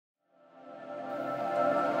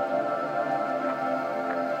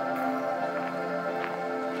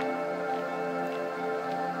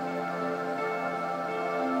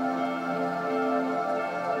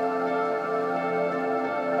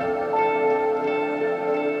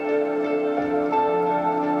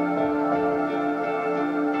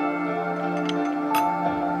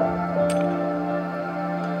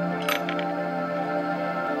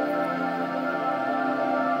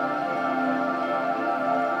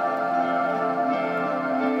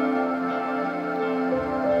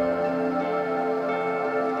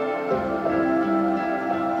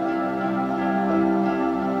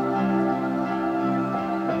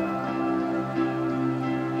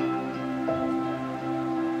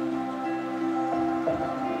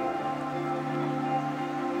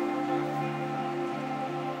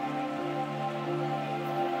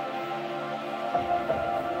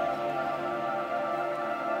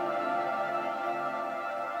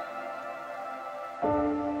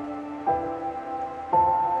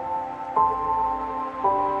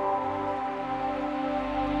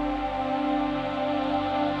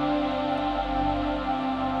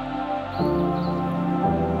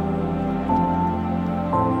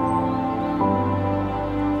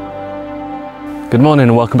Good morning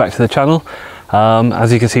and welcome back to the channel.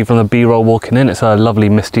 As you can see from the b-roll walking in, it's a lovely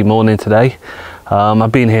misty morning today.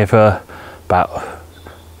 I've been here for about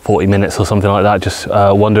 40 minutes or something like that, just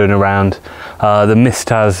wandering around. The mist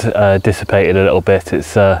has dissipated a little bit,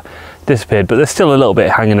 it's disappeared, but there's still a little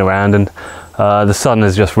bit hanging around, and the sun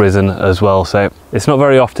has just risen as well, so it's not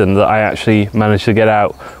very often that I actually manage to get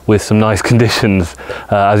out with some nice conditions,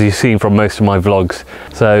 as you've seen from most of my vlogs.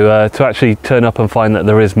 So to actually turn up and find that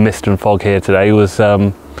there is mist and fog here today was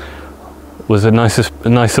a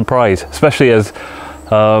nice surprise, especially as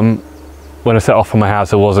when I set off from my house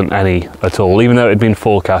there wasn't any at all. Even though it had been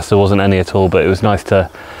forecast, there wasn't any at all, but it was nice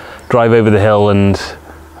to drive over the hill and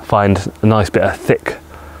find a nice bit of thick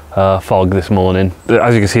fog this morning.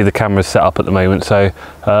 As you can see, the camera's set up at the moment, so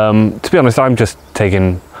to be honest, I'm just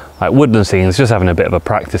taking like woodland scenes, just having a bit of a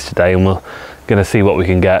practice today, and we're gonna see what we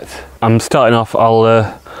can get. I'm starting off,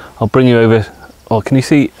 I'll bring you over. Oh, can you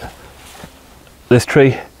see this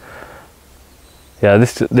tree? Yeah,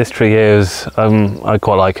 this tree here is I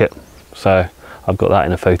quite like it, so I've got that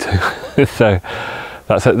in a photo. So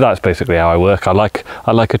that's basically how I work. I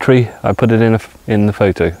like a tree, I put it in the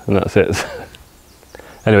photo, and that's it.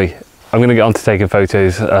 Anyway, I'm going to get on to taking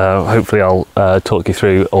photos. Hopefully I'll talk you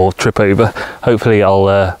through, or trip over. Hopefully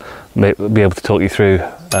I'll be able to talk you through,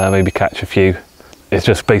 maybe catch a few. It's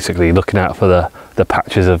just basically looking out for the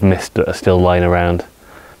patches of mist that are still lying around.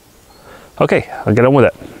 Okay, I'll get on with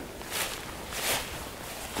it.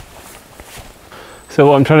 So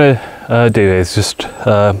what I'm trying to do is just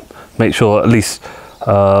make sure at least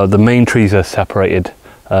the main trees are separated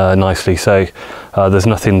nicely, so there's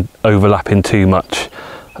nothing overlapping too much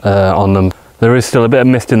on them. There is still a bit of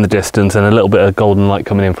mist in the distance and a little bit of golden light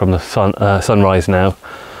coming in from the sunrise now,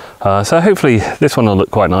 so hopefully this one will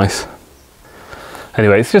look quite nice.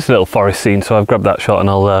 Anyway, it's just a little forest scene, so I've grabbed that shot and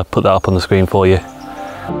I'll put that up on the screen for you.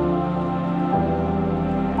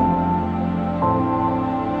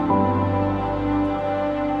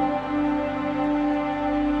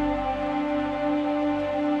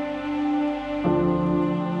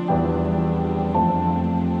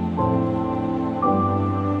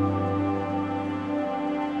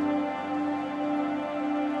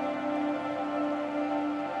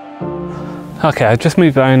 Okay, I've just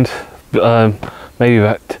moved around maybe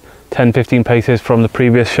about 10-15 paces from the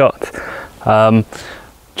previous shot,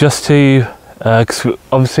 just to, cause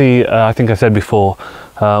obviously I think I said before,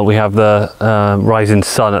 we have the rising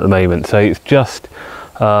sun at the moment, so it's just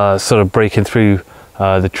sort of breaking through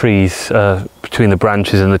the trees, between the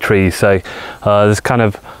branches and the trees, so there's kind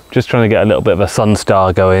of just trying to get a little bit of a sun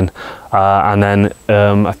star going, and then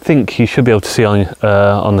I think you should be able to see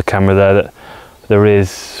on the camera there that there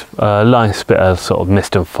is a nice bit of sort of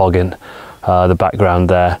mist and fog in the background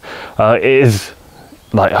there. It is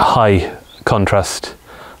like a high contrast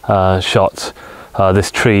shot.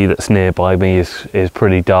 This tree that's nearby me is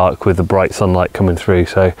pretty dark with the bright sunlight coming through,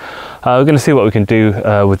 so we're going to see what we can do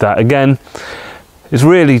with that. Again, it's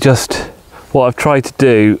really just what I've tried to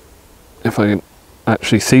do, if I can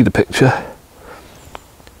actually see the picture,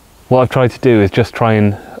 what I've tried to do is just try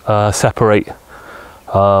and separate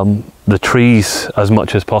the trees as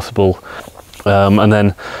much as possible, and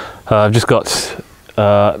then I've just got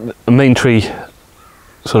a main tree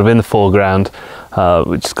sort of in the foreground,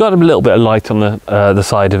 which has got a little bit of light on the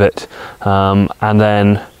side of it, and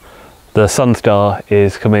then the sun star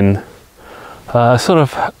is coming sort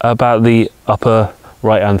of about the upper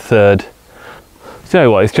right hand third. So you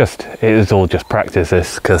know what, it is all just practice,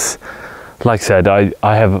 this, because like I said,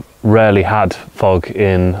 I have rarely had fog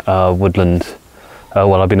in woodland.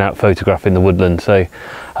 Well, I've been out photographing the woodland, so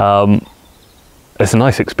it's a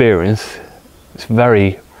nice experience. It's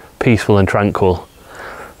very peaceful and tranquil.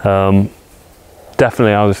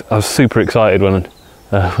 Definitely, I was super excited when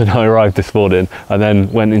I arrived this morning, and then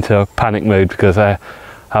went into panic mode because I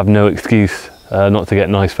have no excuse not to get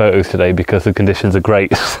nice photos today because the conditions are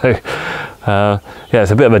great. So yeah,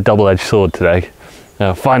 it's a bit of a double-edged sword today.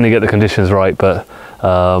 Finally get the conditions right, but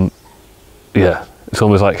yeah, it's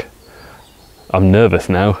almost like I'm nervous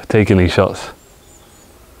now taking these shots.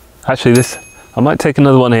 Actually, I might take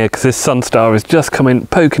another one here because this sun star is just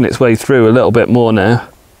poking its way through a little bit more now.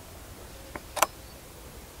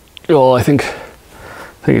 Oh, I think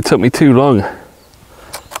it took me too long.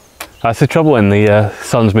 That's the trouble when the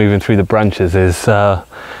sun's moving through the branches, is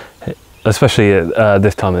especially at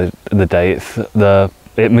this time of the day,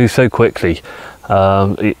 it moves so quickly.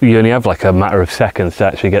 You only have like a matter of seconds to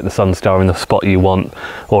actually get the sun star in the spot you want,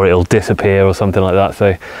 or it'll disappear or something like that.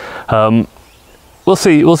 So we'll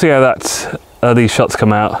see how these shots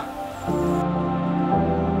come out.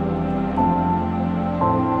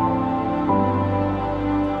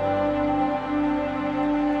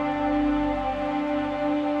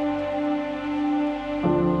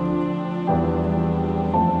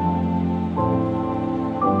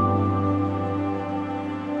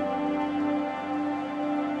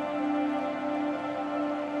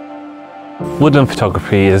 Woodland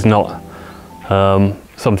photography is not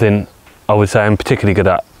something I would say I'm particularly good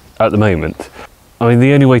at the moment. I mean,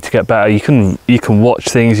 the only way to get better, you can watch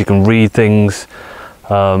things, you can read things,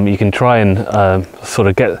 you can try and sort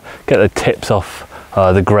of get the tips off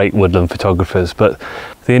the great woodland photographers, but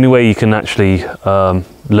the only way you can actually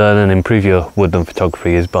learn and improve your woodland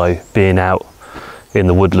photography is by being out in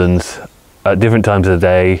the woodlands at different times of the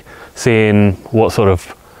day, seeing what sort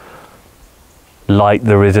of light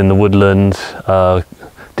there is in the woodland,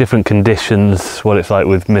 different conditions, what it's like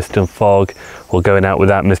with mist and fog, or going out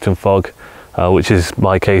without mist and fog, which is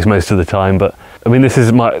my case most of the time. But I mean, this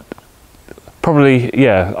is probably,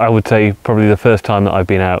 yeah, I would say probably the first time that I've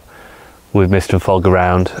been out with mist and fog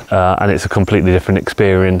around, and it's a completely different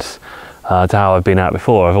experience to how I've been out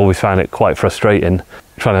before. I've always found it quite frustrating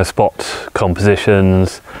trying to spot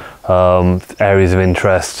compositions, areas of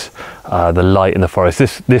interest, the light in the forest.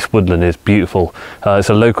 This woodland is beautiful. It's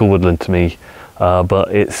a local woodland to me, but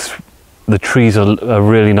the trees are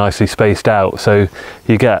really nicely spaced out, so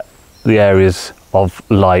you get the areas of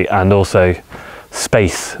light and also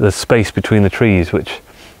space. There's space between the trees, which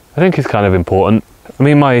I think is kind of important. I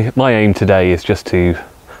mean, my aim today is just to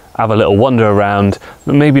have a little wander around,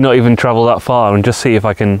 maybe not even travel that far, and just see if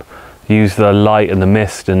I can use the light and the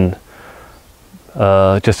mist and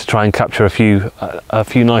just to try and capture a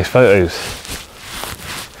few nice photos.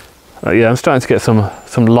 Yeah, I'm starting to get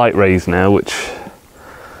some light rays now, which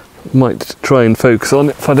I might try and focus on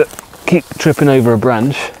if I don't keep tripping over a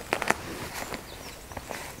branch.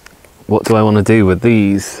 What do I want to do with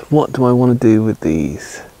these? What do I want to do with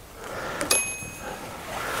these?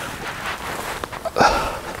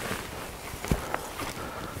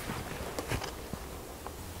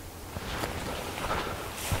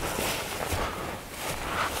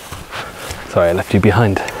 Sorry, I left you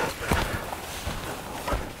behind.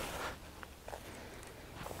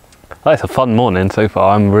 Oh, it's a fun morning so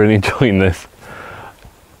far. I'm really enjoying this.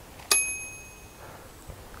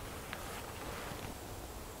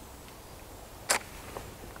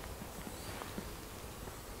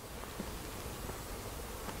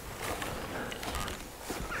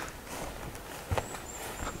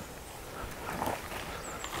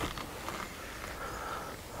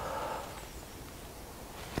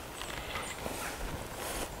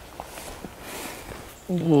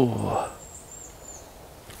 Ooh.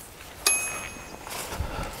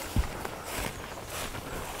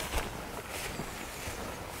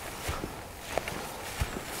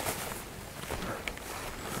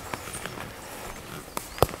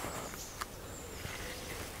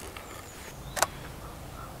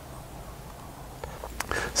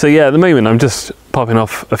 So yeah, at the moment I'm just popping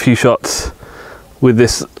off a few shots with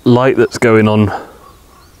this light that's going on.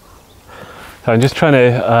 So I'm just trying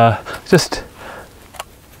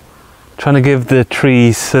to give the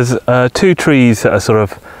trees, there's two trees that are sort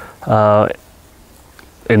of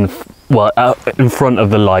in front of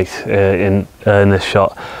the light in this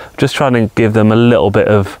shot. Just trying to give them a little bit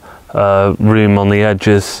of room on the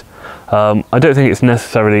edges. I don't think it's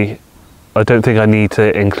necessarily, I don't think I need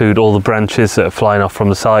to include all the branches that are flying off from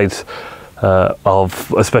the sides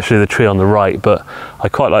of especially the tree on the right, but I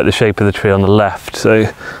quite like the shape of the tree on the left, so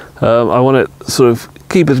I want to sort of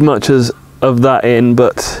keep as much of that in,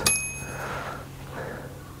 but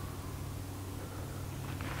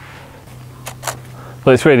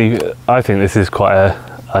it's really, I think this is quite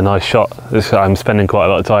a nice shot. I'm spending quite a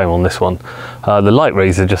lot of time on this one. The light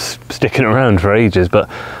rays are just sticking around for ages, but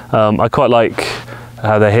I quite like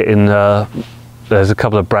how they're hitting, there's a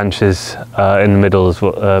couple of branches in the middle as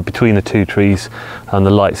well, between the two trees, and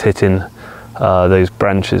the light's hitting those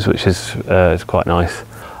branches, which is quite nice.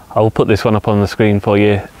 I will put this one up on the screen for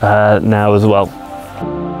you now as well.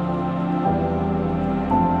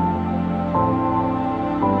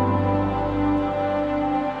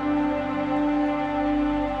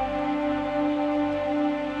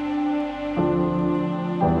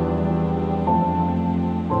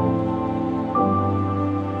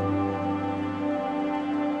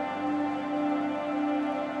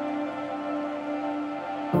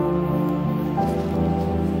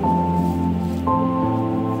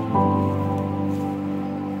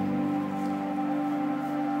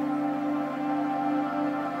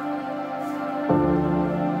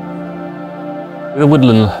 The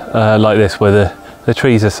woodland like this, where the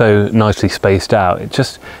trees are so nicely spaced out,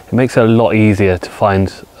 it makes it a lot easier to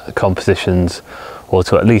find compositions, or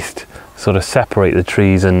to at least sort of separate the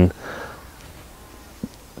trees and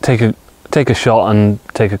take a shot and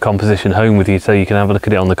take a composition home with you, so you can have a look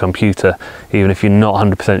at it on the computer, even if you're not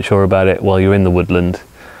 100% sure about it while you're in the woodland.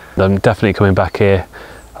 I'm definitely coming back here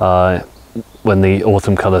when the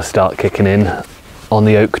autumn colours start kicking in on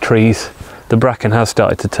the oak trees. The bracken has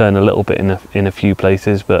started to turn a little bit in a few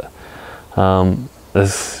places, but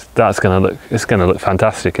it's going to look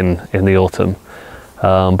fantastic in the autumn.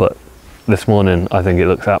 But this morning I think it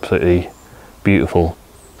looks absolutely beautiful.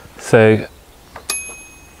 So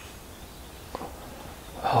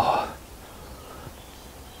I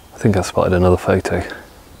think I spotted another photo.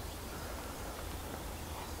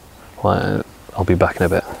 Well, I'll be back in a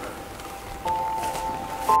bit.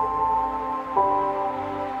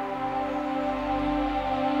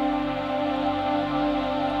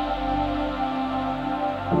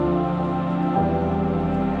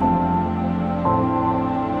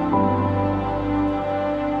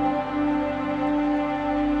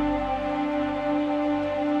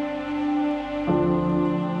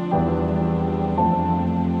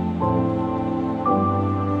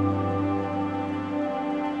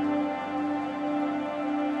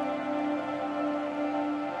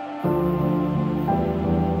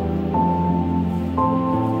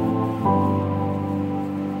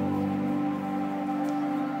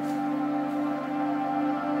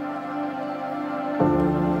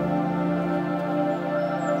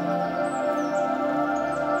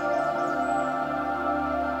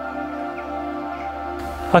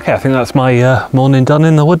 Okay, I think that's my morning done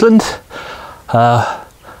in the woodland.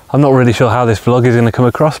 I'm not really sure how this vlog is going to come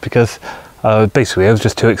across because basically I was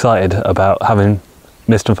just too excited about having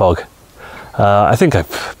mist and fog. I think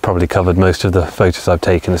I've probably covered most of the photos I've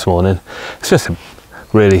taken this morning. It's just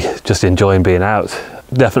really just enjoying being out.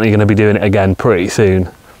 Definitely going to be doing it again pretty soon.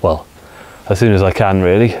 Well, as soon as I can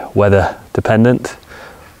really, weather dependent.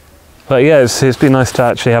 But yeah, it's been nice to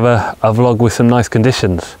actually have a vlog with some nice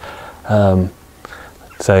conditions.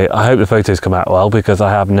 So I hope the photos come out well because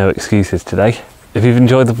I have no excuses today. If you've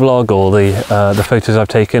enjoyed the vlog or the photos I've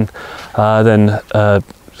taken, then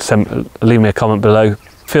leave me a comment below.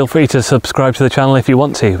 Feel free to subscribe to the channel if you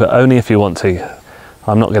want to, but only if you want to.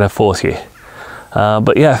 I'm not going to force you.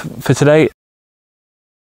 But yeah, for today,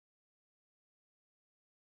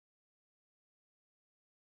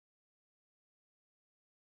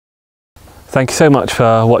 thank you so much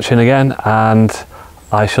for watching again, and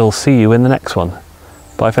I shall see you in the next one.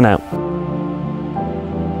 Bye for now.